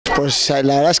Pues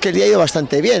la verdad es que el día ha ido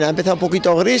bastante bien, ha empezado un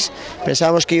poquito gris,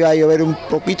 pensábamos que iba a llover un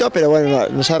poquito, pero bueno,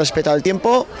 nos ha respetado el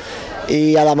tiempo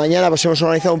y a la mañana pues hemos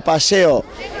organizado un paseo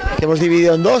que hemos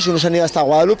dividido en dos, unos han ido hasta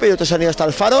Guadalupe y otros han ido hasta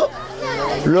el Faro.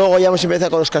 Luego ya hemos empezado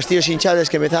con los castillos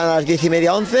hinchables que empezaban a las 10:30,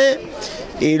 11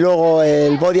 y luego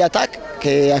el body attack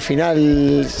que al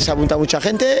final se ha apuntado mucha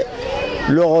gente.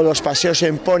 Luego los paseos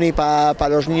en pony para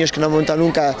los niños que no han montado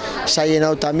nunca se ha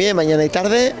llenado también, mañana y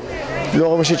tarde.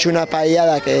 Luego hemos hecho una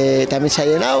paellada que también se ha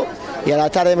llenado y a la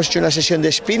tarde hemos hecho una sesión de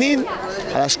spinning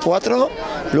a las 4.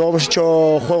 Luego hemos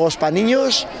hecho juegos para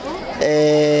niños,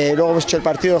 luego hemos hecho el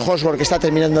partido de Hosborn que está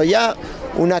terminando ya,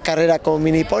 una carrera con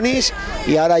mini ponis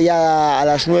y ahora ya a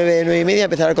las 9, 9:30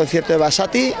 empezará el concierto de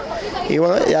Basati y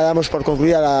bueno, ya damos por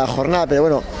concluida la jornada, pero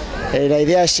bueno, la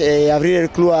idea es abrir el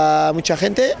club a mucha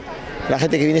gente. La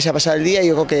gente que viene a pasar el día,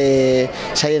 yo creo que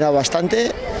se ha llenado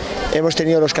bastante. Hemos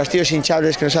tenido los castillos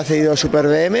hinchables que nos ha cedido Super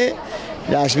BM,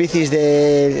 las bicis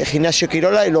del gimnasio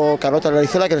Quirola y luego Carlota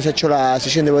Lorizola que nos ha hecho la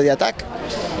sesión de body attack.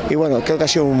 Y bueno, creo que ha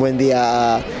sido un buen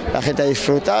día, la gente ha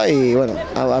disfrutado y bueno,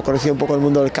 ha conocido un poco el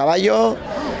mundo del caballo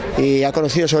y ha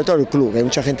conocido sobre todo el club, que hay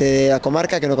mucha gente de la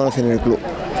comarca que no conocen el club.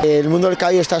 El mundo del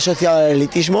caballo está asociado al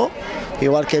elitismo,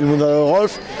 igual que el mundo del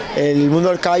golf. El mundo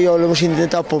del caballo lo hemos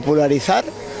intentado popularizar.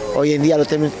 Hoy en día lo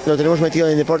tenemos metido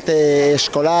en deporte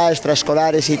escolar,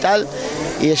 extraescolares y tal,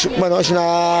 y es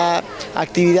una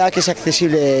actividad que es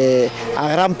accesible a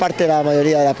gran parte de la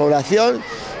mayoría de la población.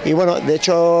 Y bueno, de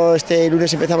hecho este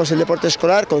lunes empezamos el deporte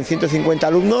escolar con 150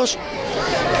 alumnos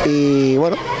y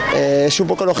bueno, es un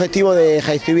poco el objetivo de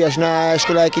Jaizubia, es una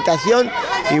escuela de equitación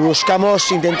y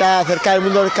buscamos intentar acercar el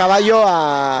mundo del caballo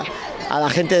a la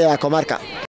gente de la comarca.